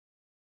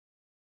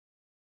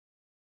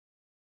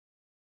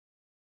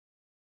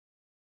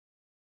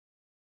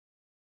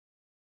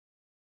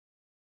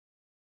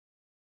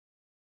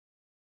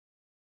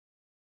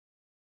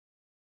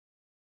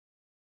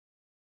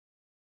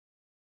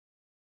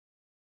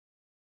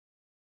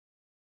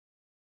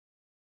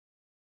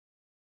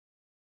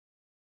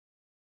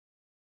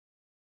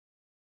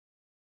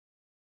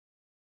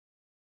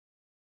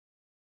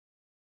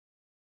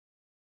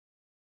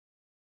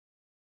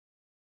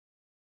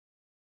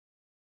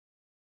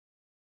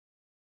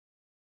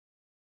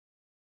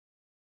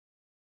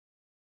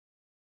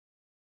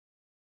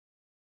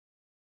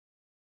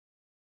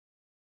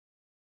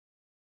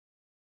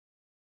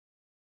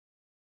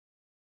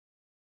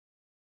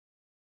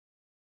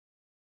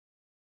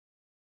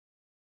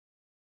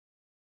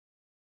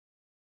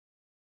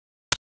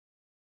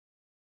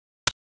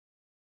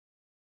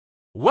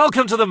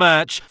Welcome to the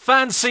match.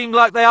 Fans seem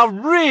like they are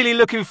really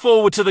looking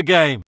forward to the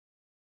game.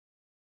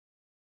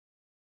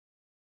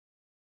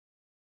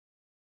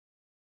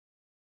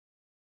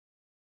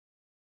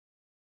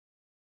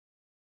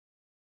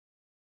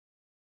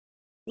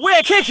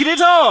 We're kicking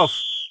it off!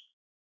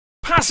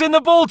 Passing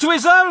the ball to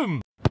his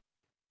own!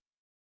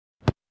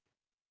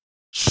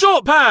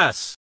 Short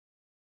pass!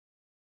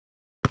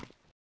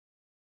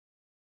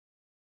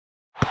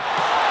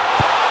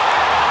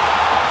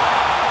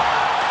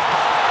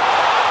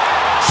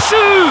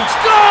 Shoot!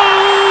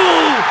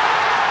 Goal!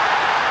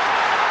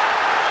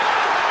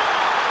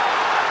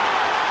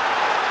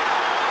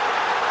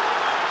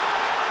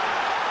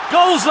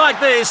 Goals like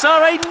this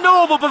are a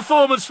normal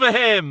performance for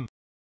him.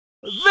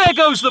 There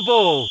goes the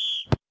ball.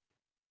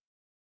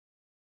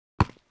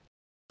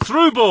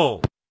 Through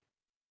ball.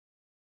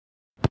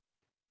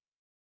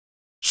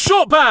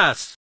 Short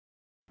pass.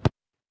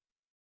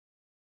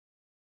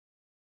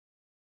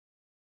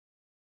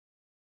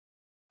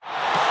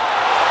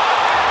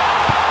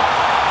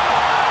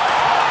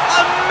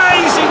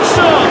 Amazing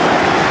shot.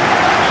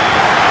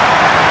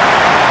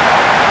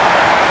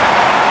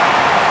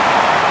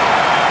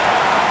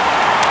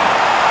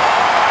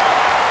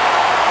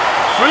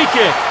 Free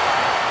kick.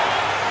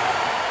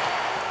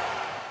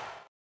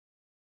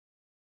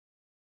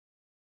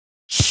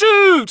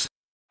 Shoot!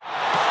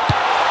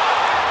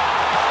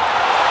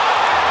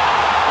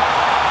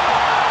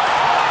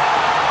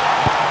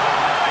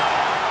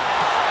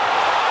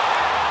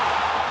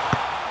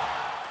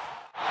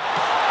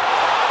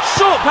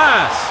 Short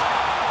pass!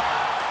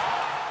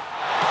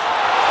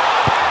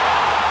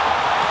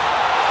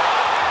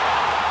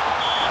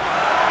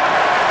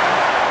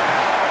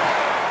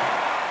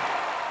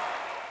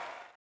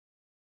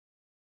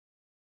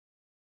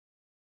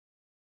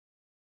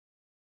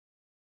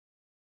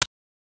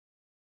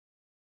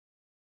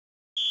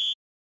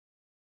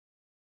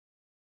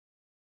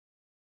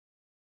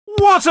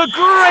 What a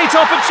great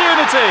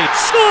opportunity!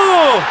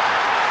 Score!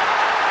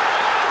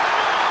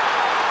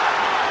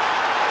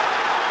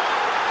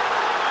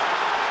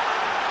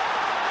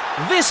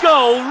 This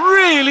goal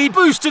really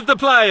boosted the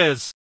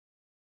players.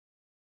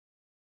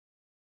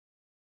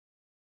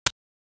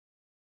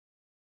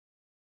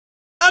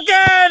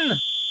 Again!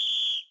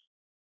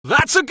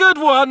 That's a good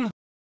one.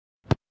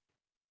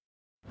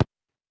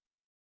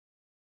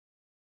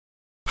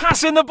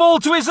 Passing the ball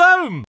to his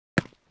own.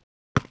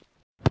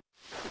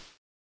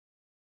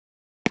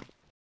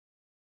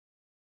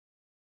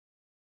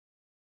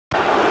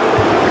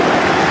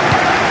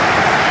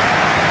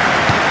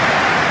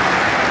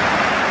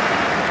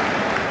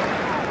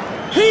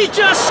 He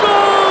just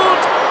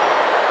scored!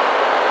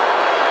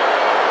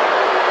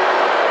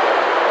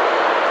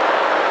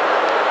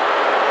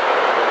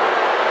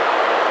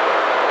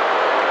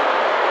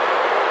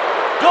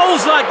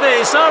 Goals like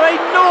this are a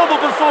normal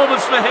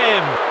performance for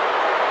him.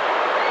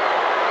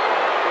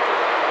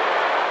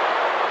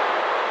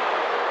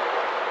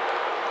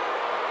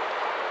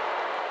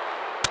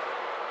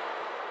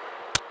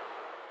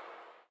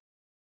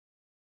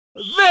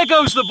 There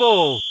goes the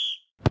ball.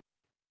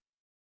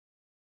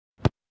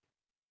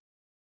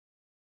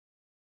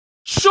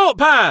 Short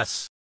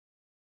pass!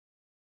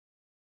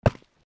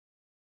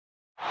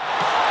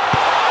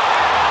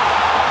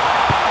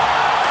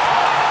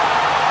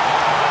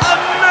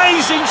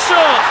 Amazing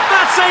shot!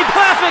 That's a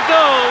perfect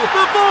goal!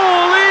 The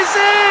ball is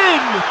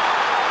in!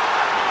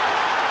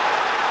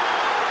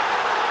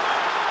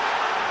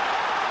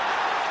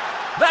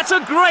 That's a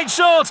great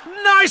shot!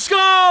 Nice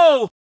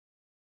goal!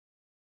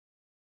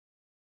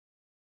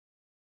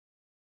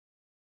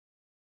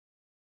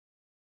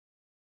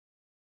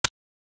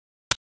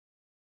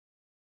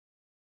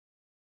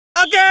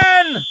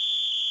 Again!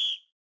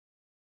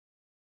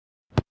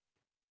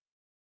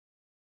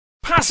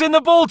 Passing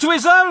the ball to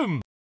his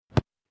own.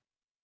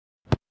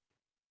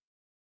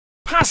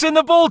 Passing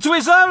the ball to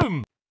his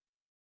own.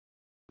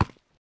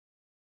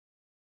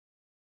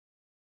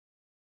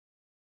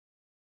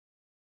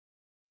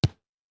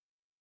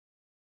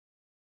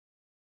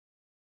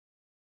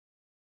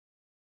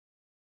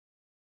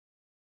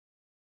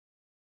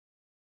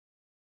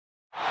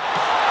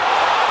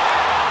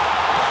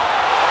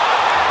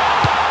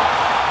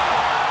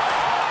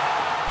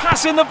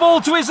 Passing the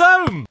ball to his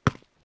own.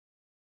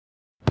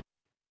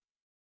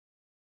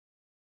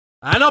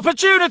 An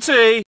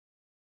opportunity.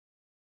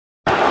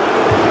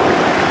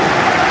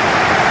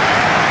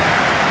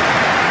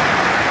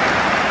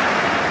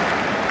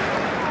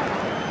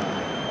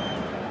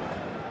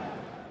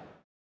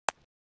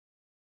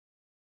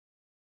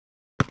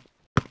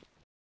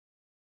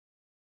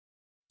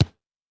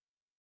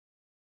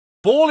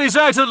 Ball is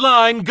out of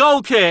line,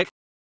 goal kick.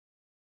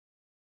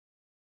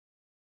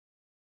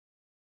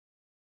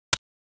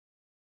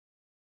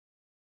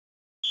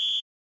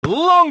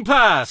 Long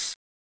pass.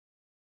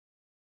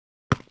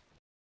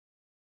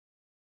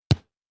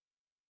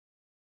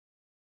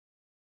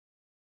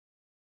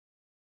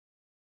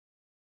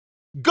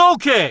 Goal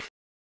kick.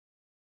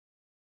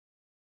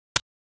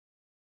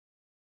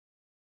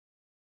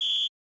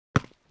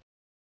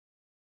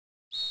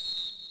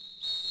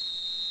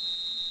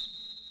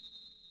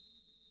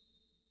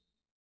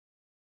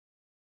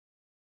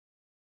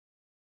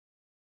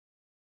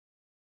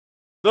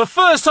 The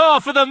first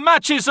half of the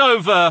match is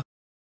over.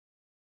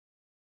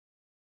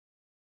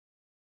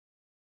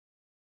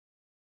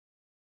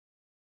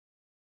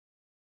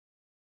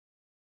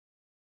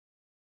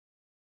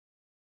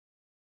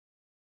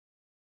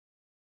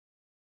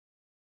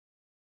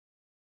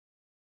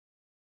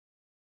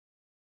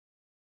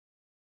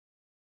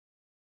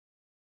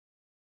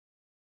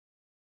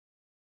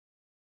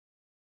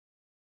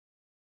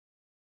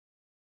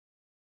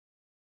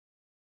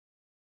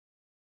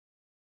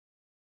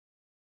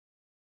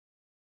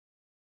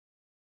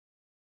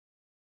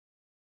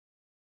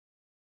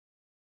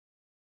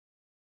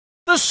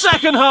 The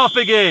second half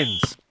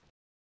begins.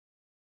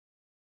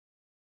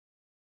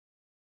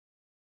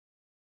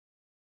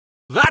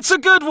 That's a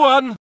good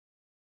one.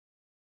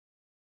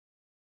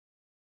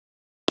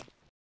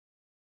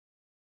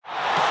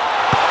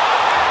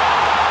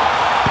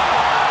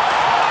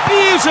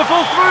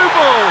 Beautiful through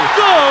ball.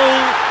 Goal!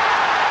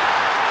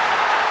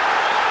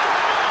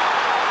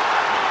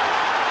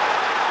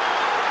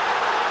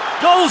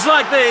 Goals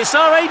like this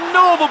are a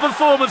normal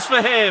performance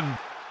for him.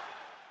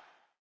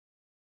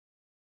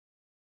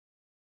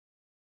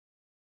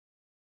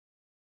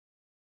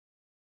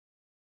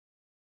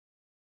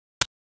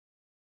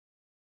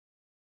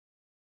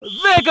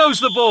 There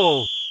goes the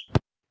ball.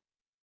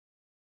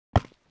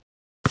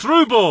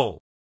 Through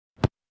ball.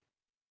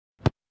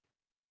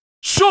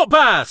 Short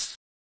pass.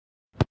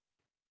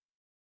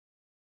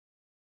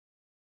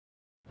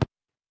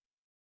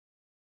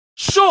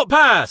 Short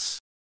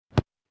pass.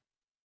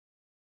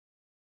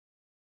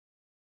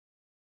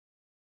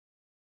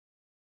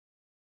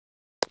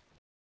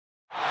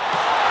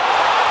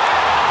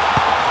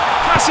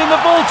 Passing the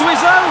ball to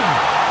his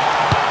own.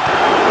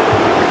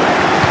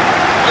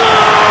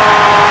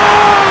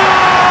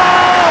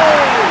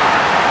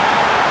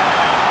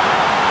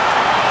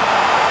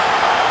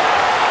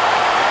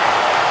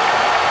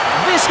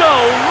 This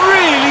goal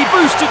really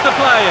boosted the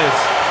players.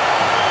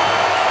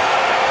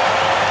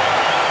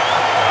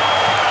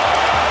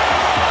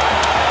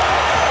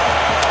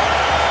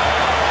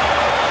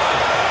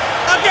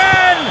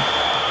 Again!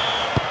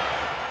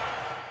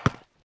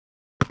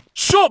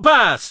 Short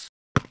pass.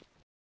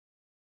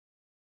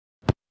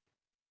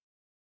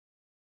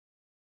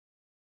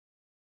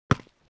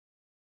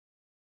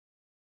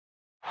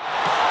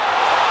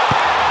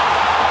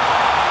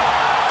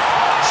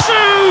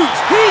 Shoot!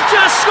 He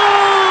just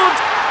scored!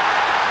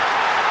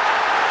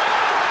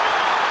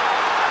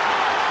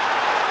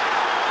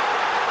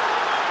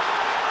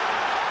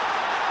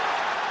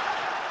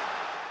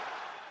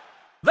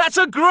 That's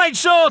a great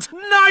shot!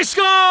 Nice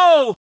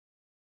goal!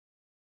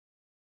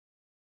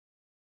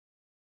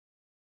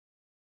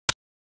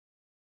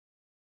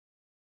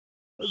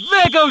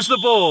 There goes the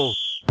ball.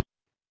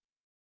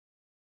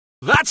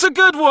 That's a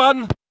good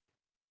one.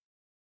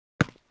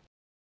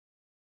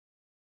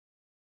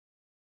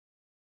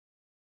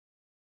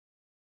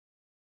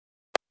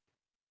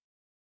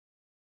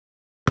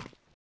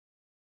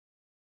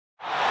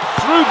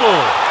 Through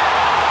ball.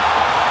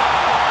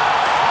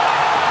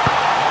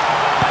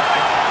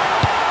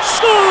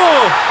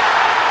 Score!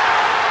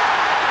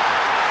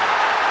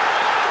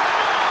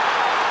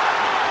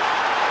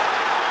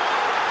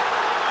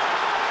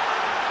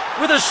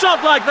 With a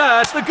shot like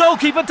that, the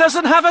goalkeeper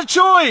doesn't have a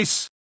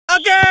choice.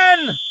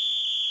 Again!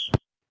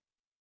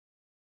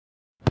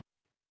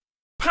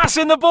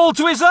 Passing the ball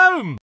to his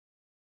own.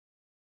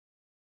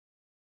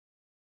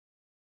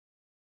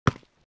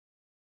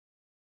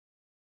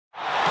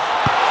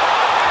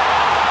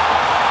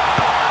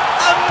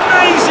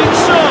 Amazing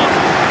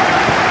shot!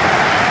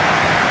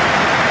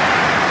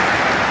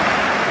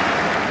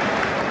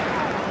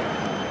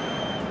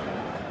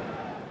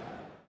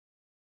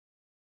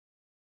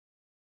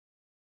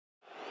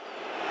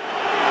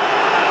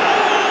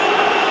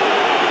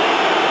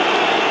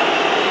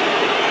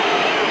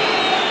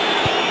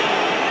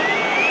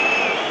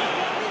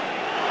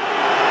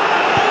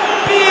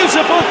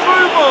 Beautiful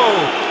through ball.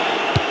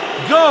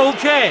 Goal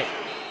kick.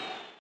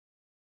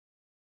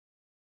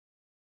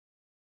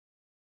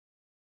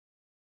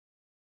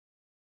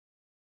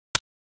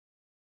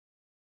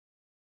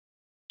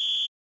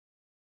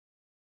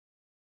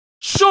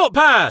 Short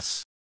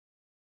pass.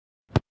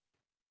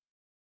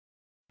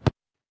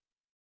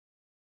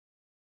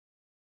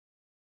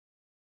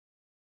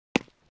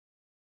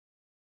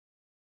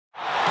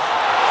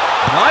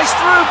 Nice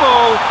through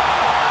ball.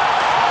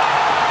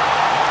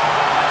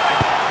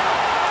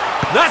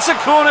 That's a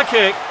corner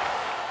kick.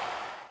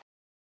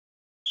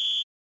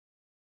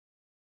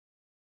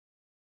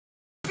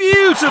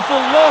 Beautiful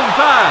long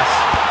pass.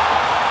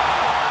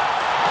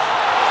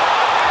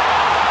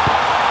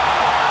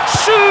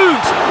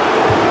 Shoot!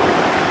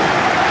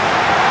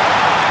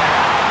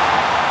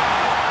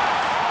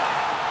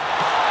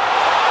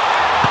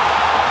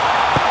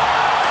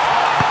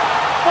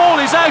 Ball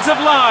is out of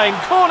line.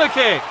 Corner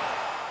kick.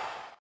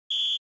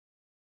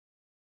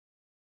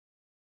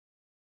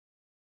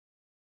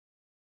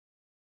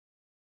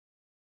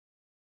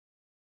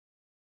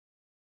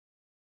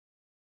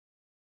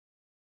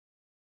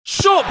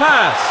 Short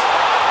pass.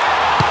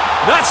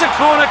 That's a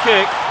corner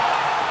kick.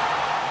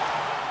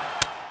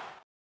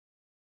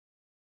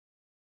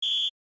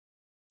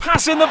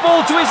 passing the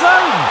ball to his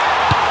own.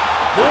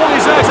 Ball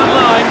is out of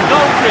line,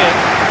 goal kick.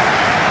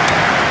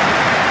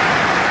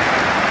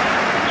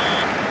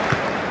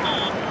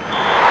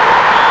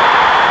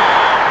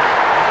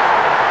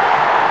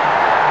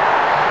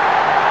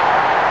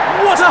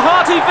 What a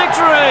hearty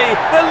victory!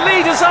 The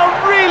leaders are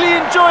really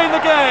enjoying the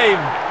game.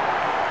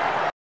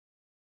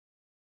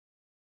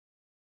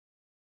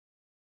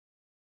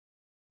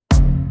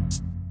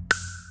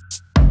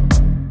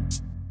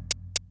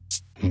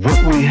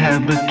 What we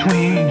have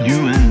between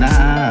you and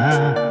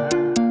I,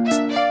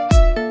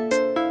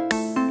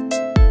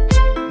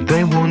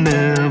 they will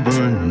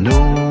never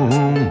know.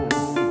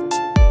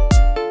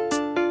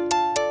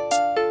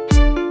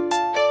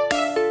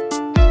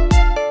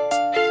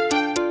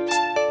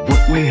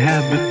 What we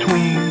have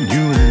between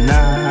you and I,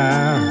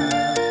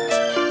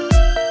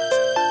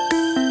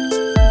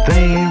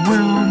 they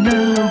will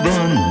never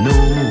know.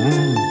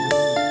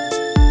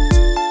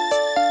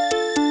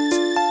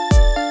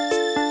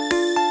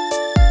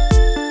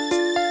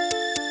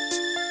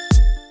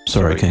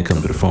 Sorry I can't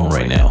come to the phone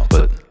right now,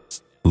 but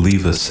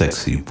leave a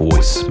sexy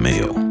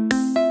voicemail.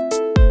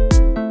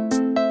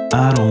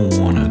 I don't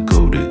wanna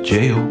go to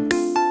jail.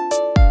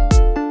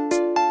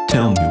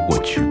 Tell me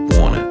what you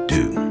wanna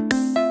do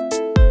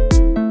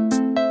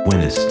when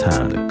it's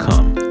time to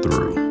come.